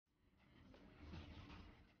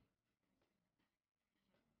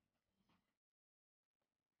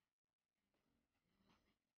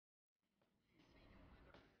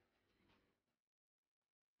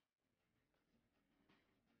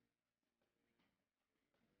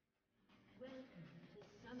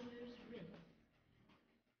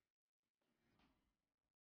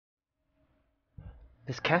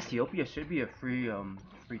This Cassiopeia should be a free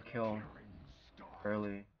kill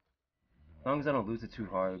early. As long as I don't lose it too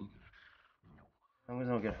hard. As long as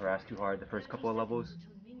I don't get harassed too hard the first couple of levels.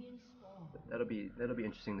 That'll be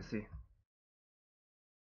interesting to see.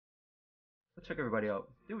 Let's check everybody out.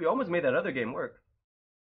 Dude, we almost made that other game work.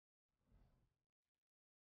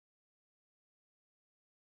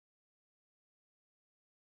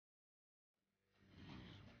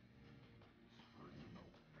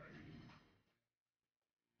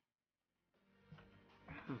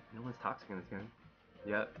 No one's toxic in this game.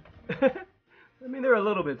 Yep. I mean, they're a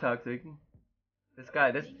little bit toxic. This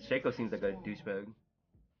Shaco seems like a douchebag.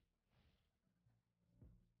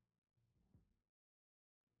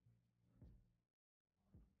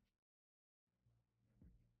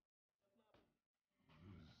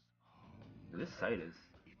 This site is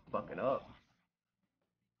fucking up.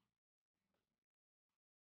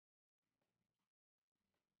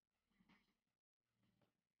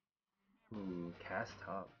 Ooh, cast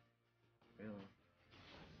top. Really?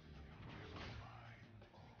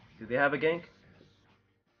 Do they have a gank?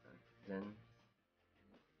 Then.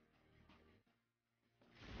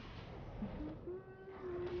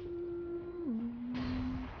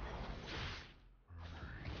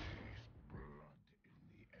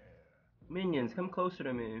 Minions, come closer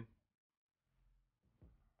to me.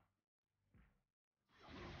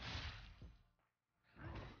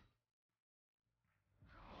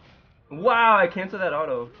 Wow, I canceled that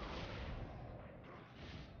auto.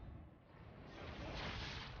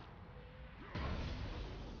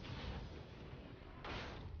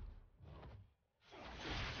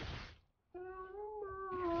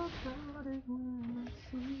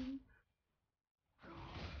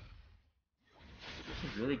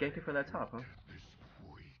 He's really ganking for that top, huh?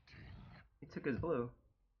 He took his blue.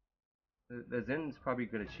 The Zen's probably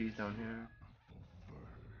gonna cheese down here.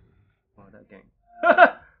 Oh, that gank.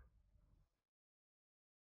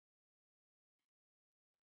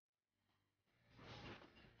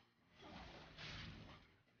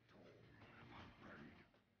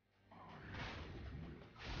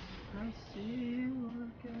 I see you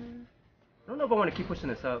again. I don't know if I want to keep pushing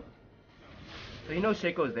this up. So you know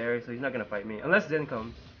Shaco's there, so he's not gonna fight me. Unless Zen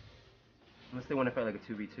comes. Unless they want to fight like a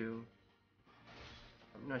 2v2.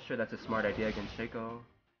 I'm not sure that's a smart idea against Shaco.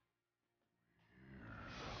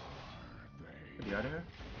 Get me out of here.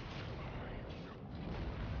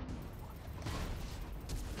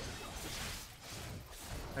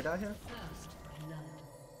 I die here?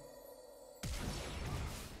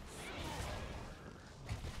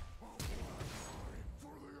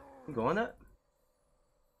 You go on that?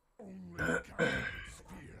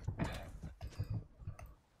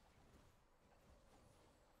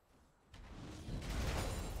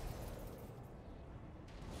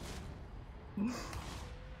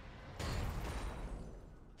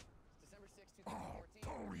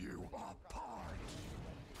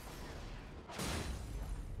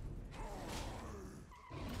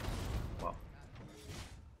 Wow.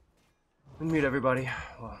 Mute everybody.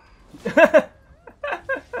 Wow.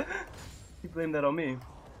 He blamed that on me.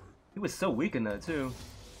 He was so weak in that too.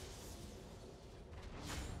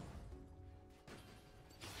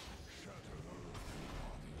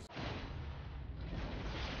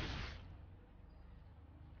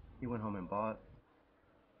 He went home and bought.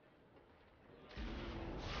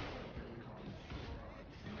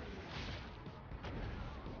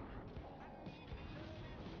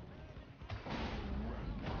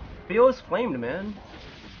 Feels flamed, man.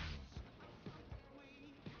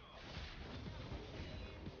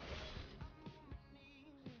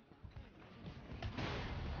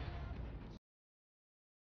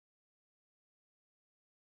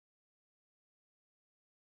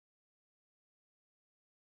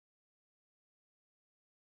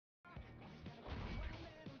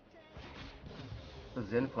 The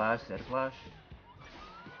Zen flash, Zed flash.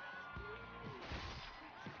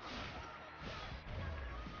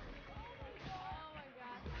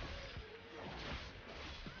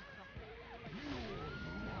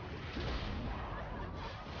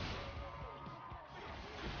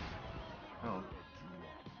 Oh.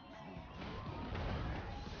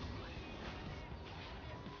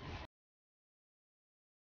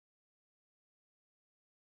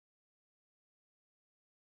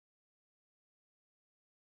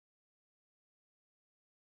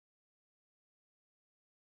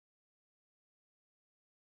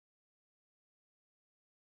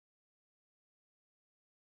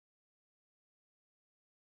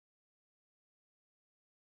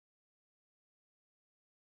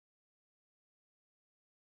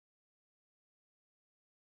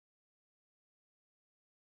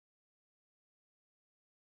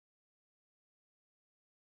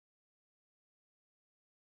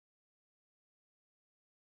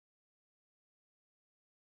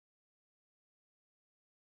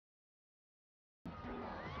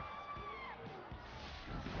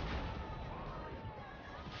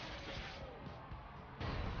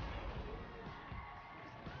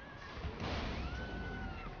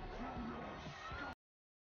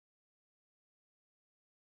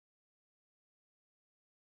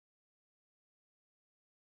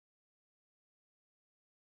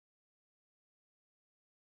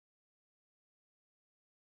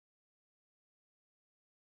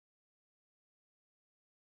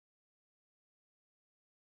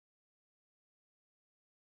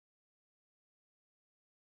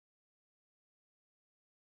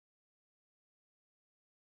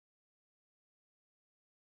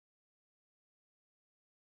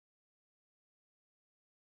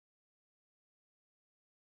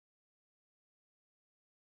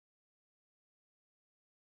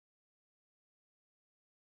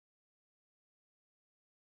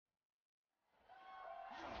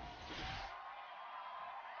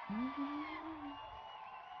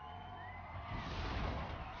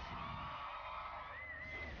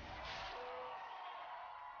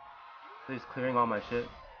 So he's clearing all my shit.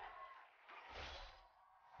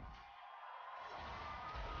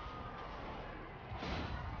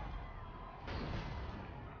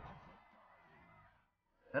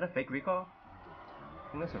 Is that a fake recall?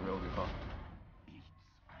 I think that's a real recall.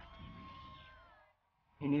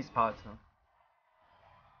 He needs pots, huh?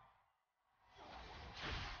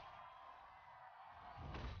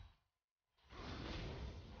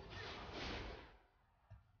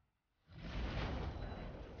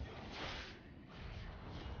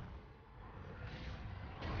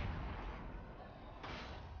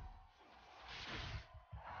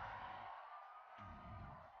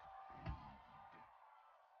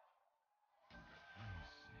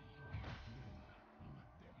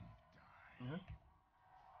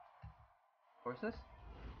 Force this?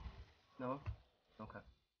 No? Okay.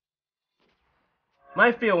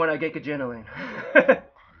 Might feel when I get adrenaline. At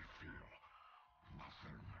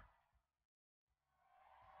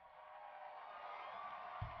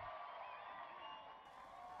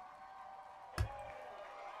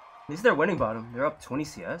least they're winning bottom. They're up 20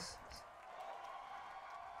 CS.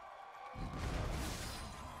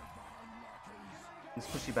 Let's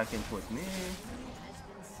push you back in towards me.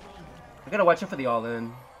 I gotta watch out for the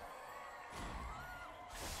all-in.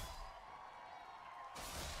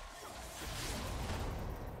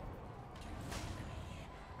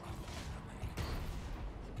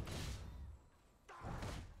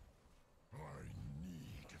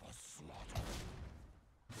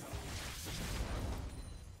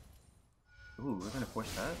 Ooh, we're gonna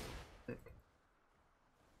force that? Sick.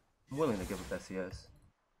 I'm willing to give up that CS.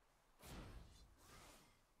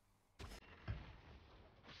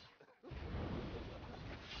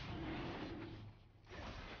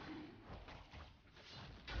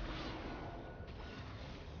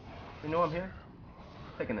 You know I'm here?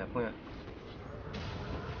 Taking that plant.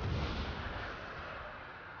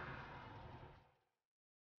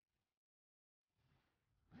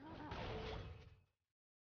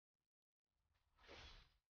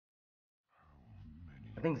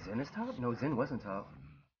 I think Zen is top? No, Zen wasn't top.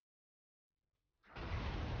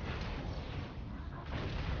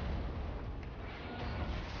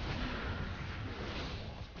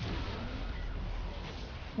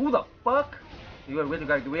 Who the fuck? We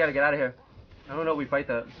gotta get out of here. I don't know if we fight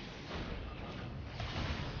that.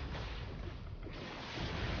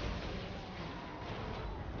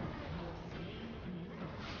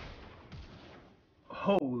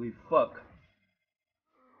 Holy fuck.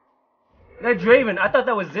 That Draven, I thought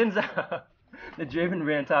that was Zinza. The Draven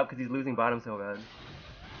ran top because he's losing bottom so bad.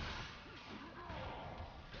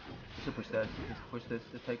 Should push that. Just push this.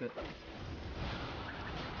 Just take it.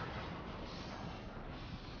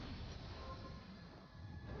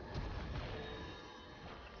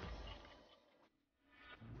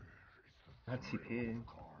 Not TP.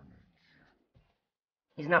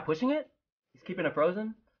 He's not pushing it? He's keeping it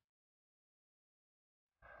frozen?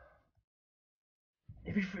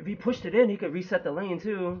 If he pushed it in, he could reset the lane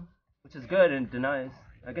too. Which is good and denies.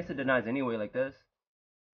 I guess it denies anyway like this.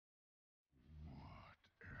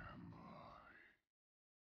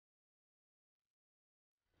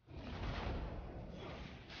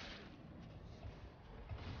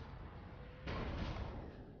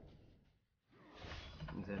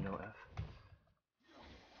 Zen no F.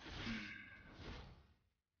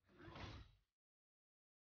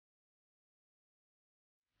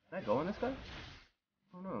 Can I go on this guy?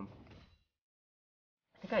 I don't know.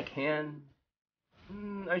 I think I can.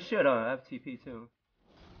 I should, I have TP too.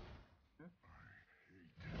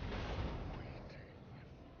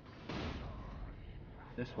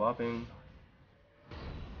 They're swapping.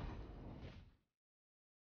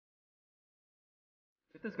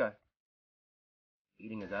 Get this guy.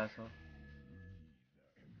 Eating his ass off.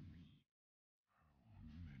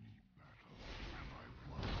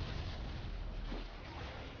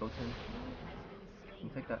 Go 10.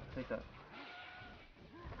 Take that, take that.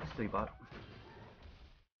 Stay bot.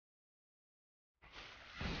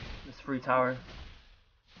 This free tower.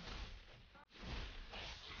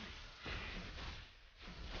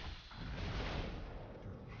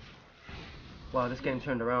 Wow, this game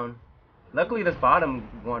turned around. Luckily this bottom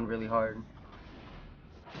won really hard.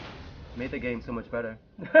 Made the game so much better.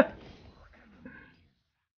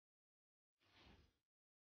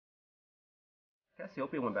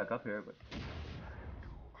 Cassiopeia went back up here, but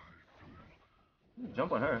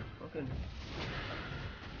jump on her. Okay.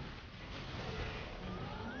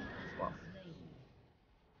 Wow.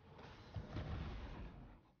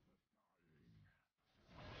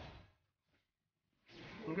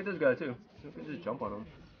 Look at this guy too. You can just jump on him.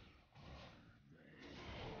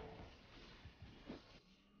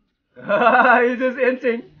 He's just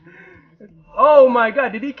inting. Oh my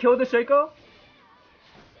god, did he kill the Shaco?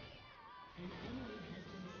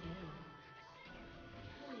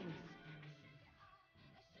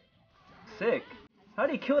 Sick.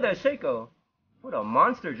 How'd he kill that Shaco? What a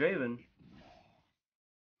monster, Draven.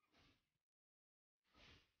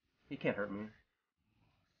 He can't hurt me.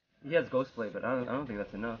 He has Ghostblade, but I don't think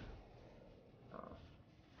that's enough.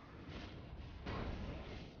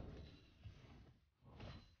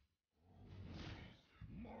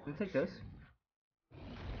 Can we take this?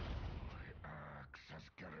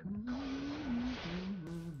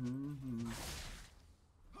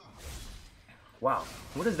 Wow,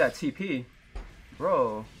 what is that TP?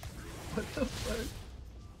 Bro, what the fuck?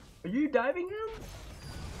 Are you diving him?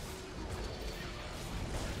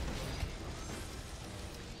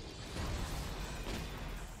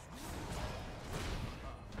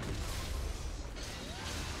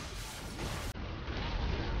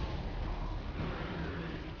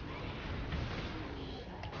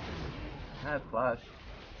 I have flash.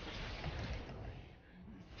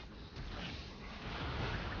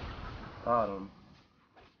 Got him.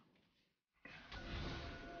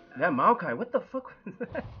 That Maokai, what the fuck was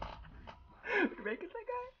that? Drake is that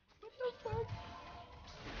guy? What the fuck?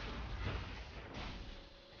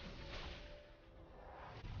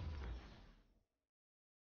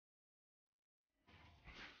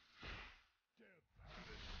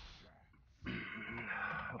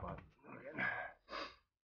 Hold on.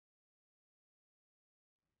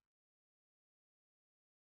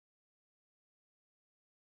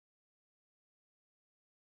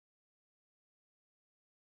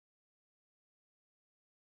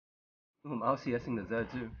 Ooh, I'm LCSing the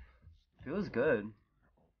Zed too. Feels good.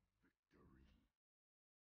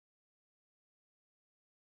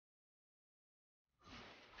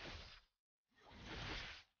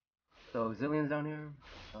 So Zillion's down here.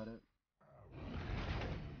 Got it.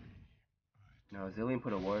 No, Zillion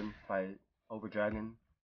put a ward fight over Dragon.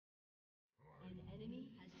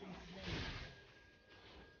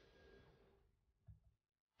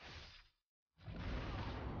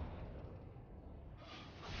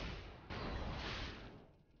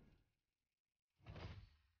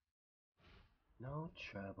 No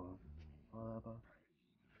trouble.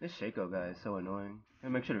 This Shaco guy is so annoying.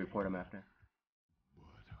 And make sure to report him after.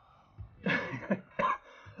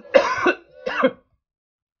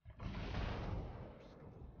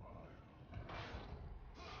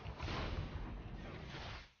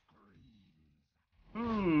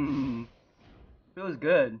 Feels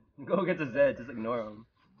good. Go against the Zed, just ignore him.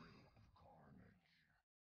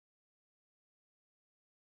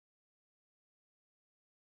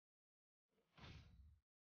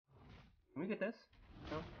 Can we get this?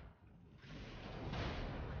 No?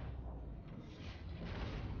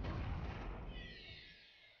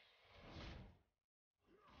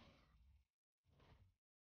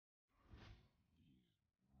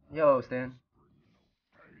 Yo, Stan.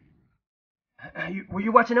 Were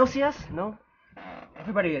you watching LCS? No?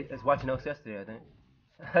 Everybody is watching LCS today, I think.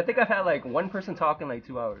 I think I've had like one person talk in like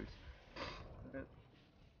 2 hours.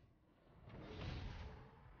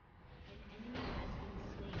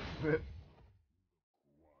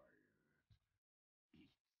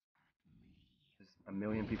 Just a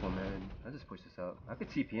million people mad. I just push this out. I could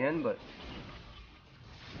TP in, but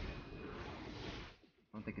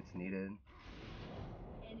I don't think it's needed.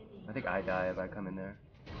 I think I die if I come in there.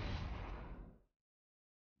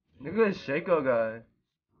 Look at this Shaco guy.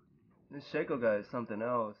 This Shaco guy is something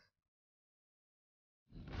else.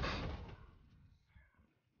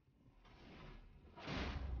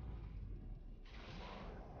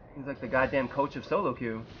 He's like the goddamn coach of solo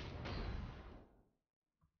queue.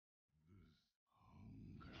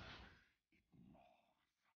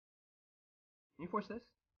 Can you force this?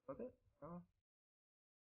 Fuck it? Oh.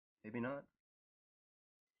 Maybe not.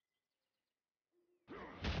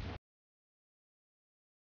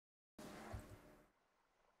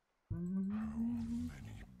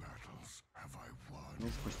 Many battles have I won.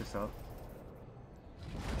 Let's push this out.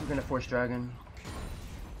 We're gonna force Dragon.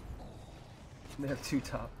 They have 2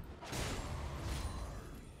 top.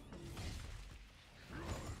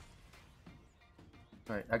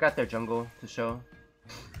 Alright, I got their jungle to show.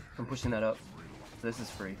 I'm pushing that up. So this is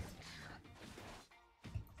free.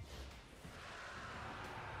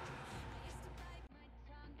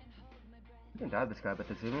 We can dive this guy, but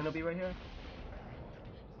the Zillion will be right here.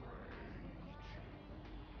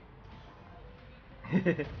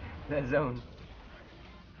 That zone.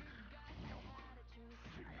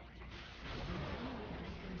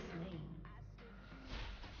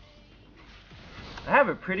 I have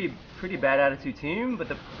a pretty bad attitude team, but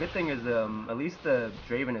the good thing is at least the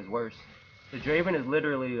Draven is worse. The Draven is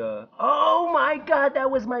literally oh my god, that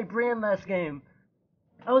was my brand last game.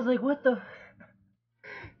 I was like, what the?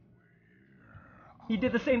 He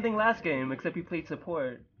did the same thing last game, except he played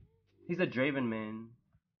support. He's a Draven main.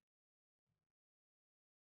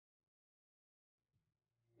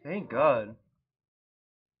 Thank God.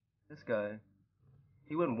 This guy.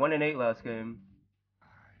 He went 1-8 last game.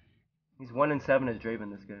 He's 1-7 as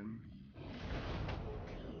Draven this game.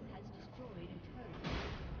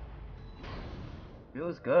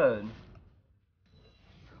 Feels good.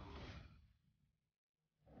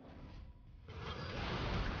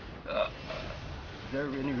 Is there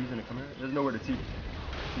any reason to come here? There's nowhere to TP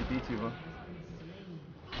to, huh?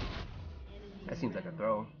 That seems like a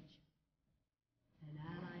throw.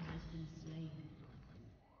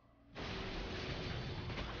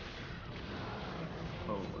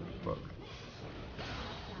 Oh, fuck.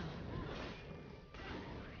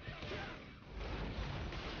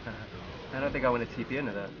 I don't think I want to TP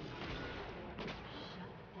into that.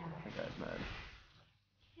 That guy's mad.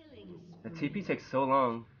 The TP takes so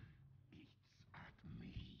long.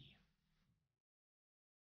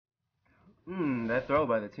 That throw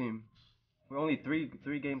by the team. We're only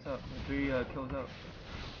three games up. Three kills up.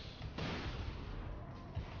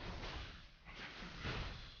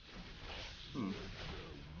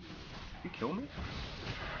 You kill me?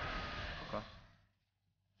 Okay.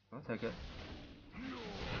 I'll take it.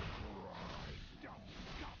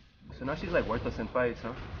 So now she's like worthless in fights,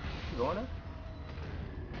 huh? You going up?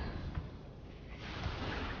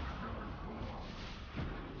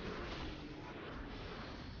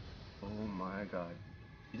 Oh my god.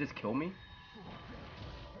 You just kill me?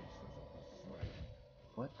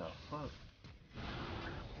 What the fuck?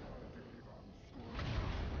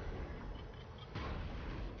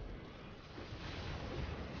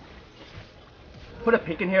 Put a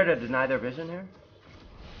pink in here to deny their vision here?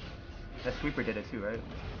 That sweeper did it too, right?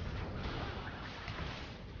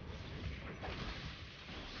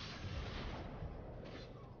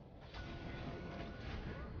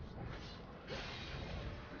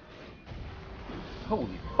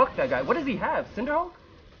 Holy fuck that guy. What does he have? Cinderhawk?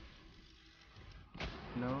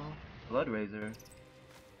 No. Blood Razor.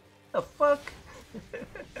 The fuck?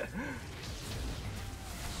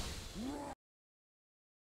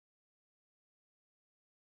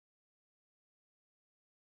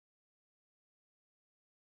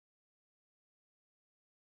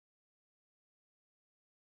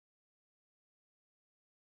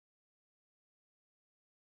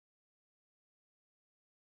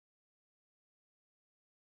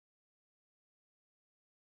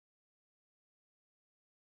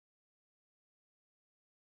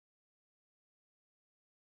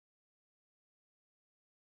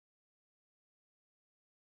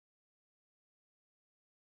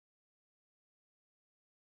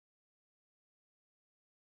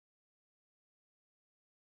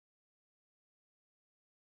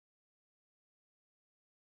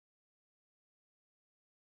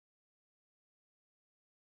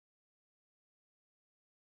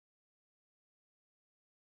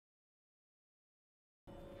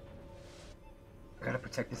 I gotta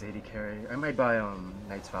protect this AD carry. I might buy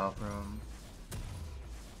Knight's Vow for him.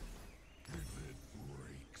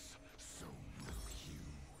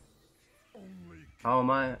 How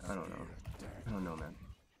am I? I don't know. I don't know, man.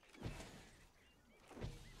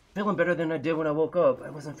 Feeling better than I did when I woke up.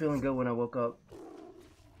 I wasn't feeling good when I woke up.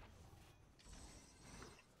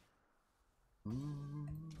 So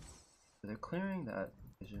they're clearing that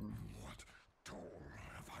vision. What toll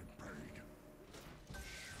have I paid?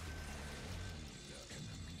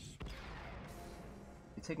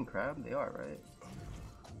 You taking crab? They are, right?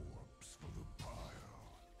 Corpse for the pile.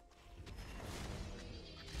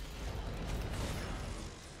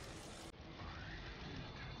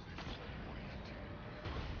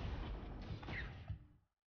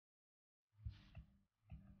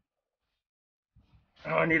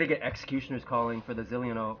 Oh, I need to get Executioner's Calling for the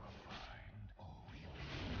Zillion ult.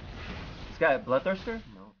 This guy Bloodthirster?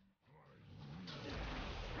 No.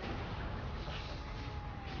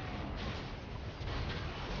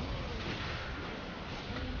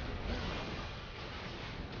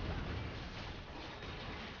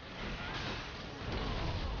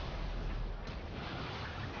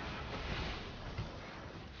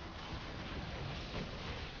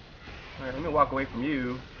 Alright, let me walk away from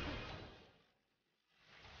you.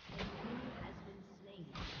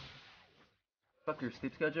 Fuck your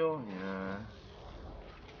sleep schedule? Yeah.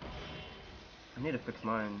 I need to fix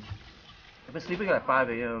mine. I've been sleeping at 5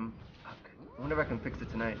 AM. Fuck. I wonder if I can fix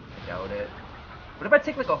it tonight. I doubt it. What if I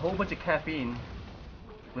take like a whole bunch of caffeine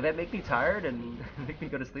Will that make me tired and make me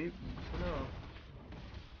go to sleep? I don't know.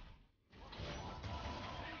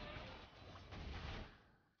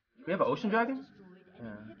 We have an ocean dragon? Yeah.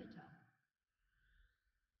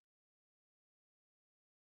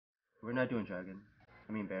 We're not doing dragon.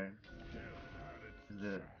 I mean Baron.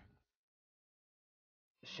 The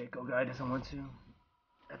Shaco guy doesn't want to.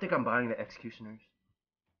 I think I'm buying the executioners.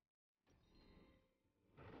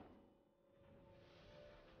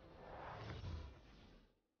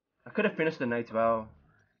 I could have finished the Knight's Vow,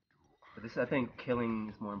 but this I think killing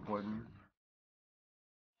is more important.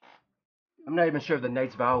 I'm not even sure if the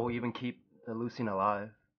Knight's Vow will even keep the Lucian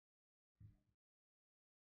alive.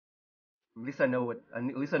 At least I know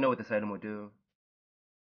what this item will do.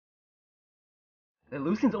 The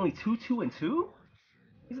Lucian's only 2-2-2?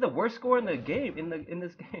 He's the worst scorer in the game in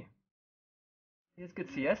this game. He has good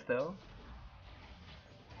CS though.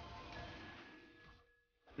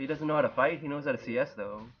 He doesn't know how to fight. He knows how to CS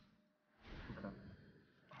though. Okay.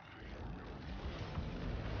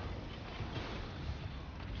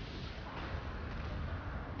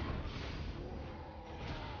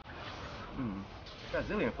 Got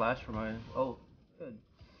Zillion flash for my ult. Good.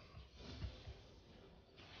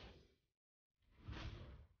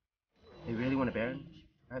 They really want a Baron?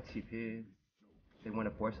 I have TP. They want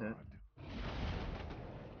to force it.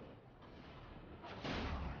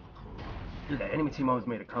 Dude, the enemy team always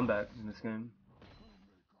made a comeback in this game.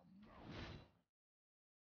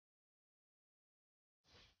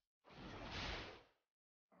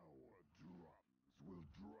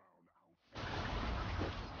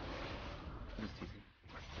 What is TP?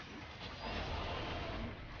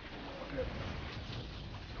 Okay.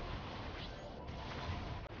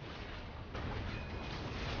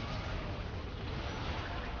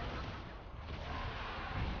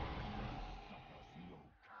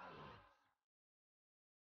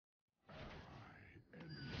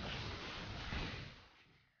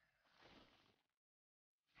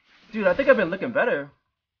 Dude, I think I've been looking better.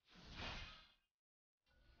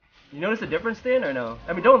 You notice the difference, Stan, or no?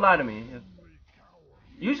 I mean, don't lie to me.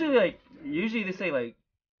 Usually they say like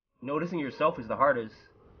noticing yourself is the hardest.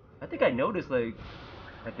 I think I noticed like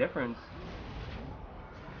a difference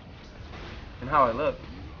in how I look.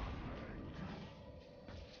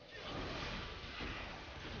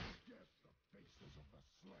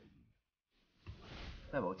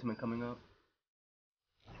 I have ultimate coming up.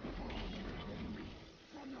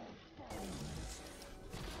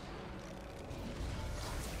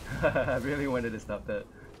 I really wanted to stop that.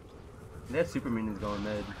 They have super minions going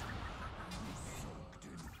mid.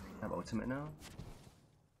 I have ultimate now.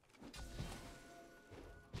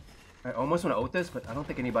 I almost want to ult this, but I don't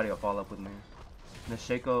think anybody will follow up with me. And the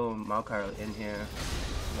Shaco and Maokai are in here.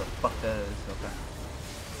 What the fuck that is? Okay.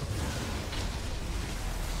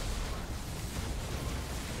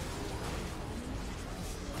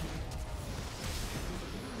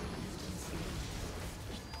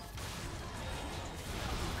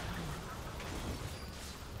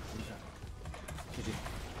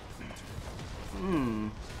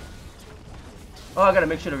 Oh, I gotta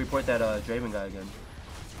make sure to report that Draven guy again.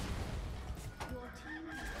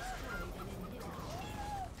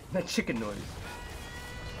 That chicken noise.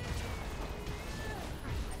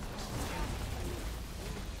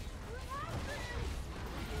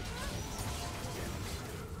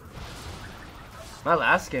 My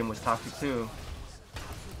last game was toxic too.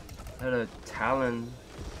 I had a Talon.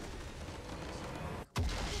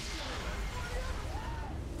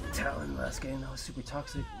 Talon last game, that was super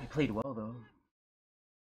toxic. He played well though.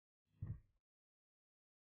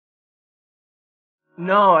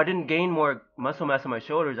 No, I didn't gain more muscle mass on my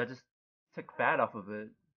shoulders. I just took fat off of it.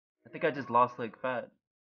 I think I just lost like fat.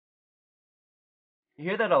 You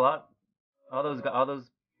hear that a lot? All those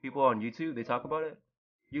people on YouTube, they talk about it.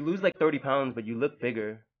 You lose like 30 pounds, but you look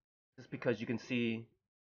bigger, just because you can see,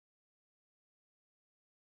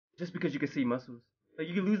 just because you can see muscles. Like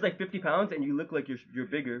you can lose like 50 pounds and you look like you're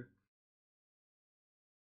bigger.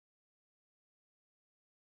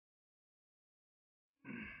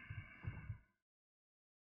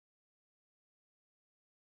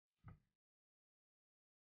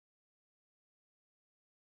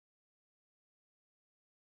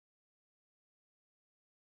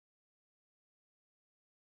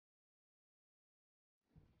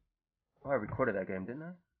 Oh, I recorded that game, didn't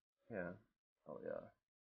I? Yeah. Oh yeah.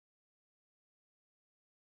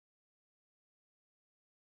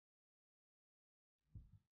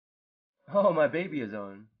 Oh, my baby is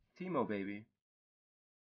on. Timo baby.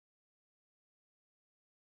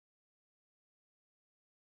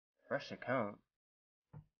 Fresh account.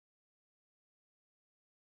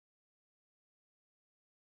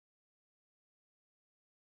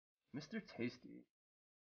 Mr. Tasty.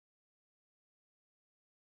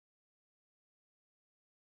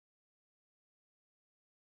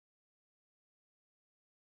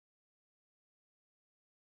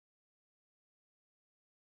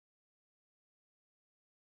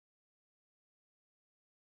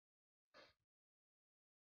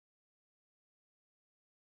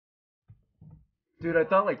 Dude, I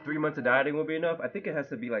thought like 3 months of dieting would be enough. I think it has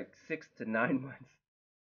to be like 6 to 9 months.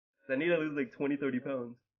 I need to lose like 20, 30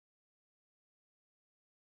 pounds.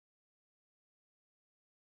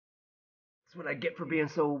 That's what I get for being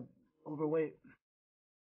so overweight.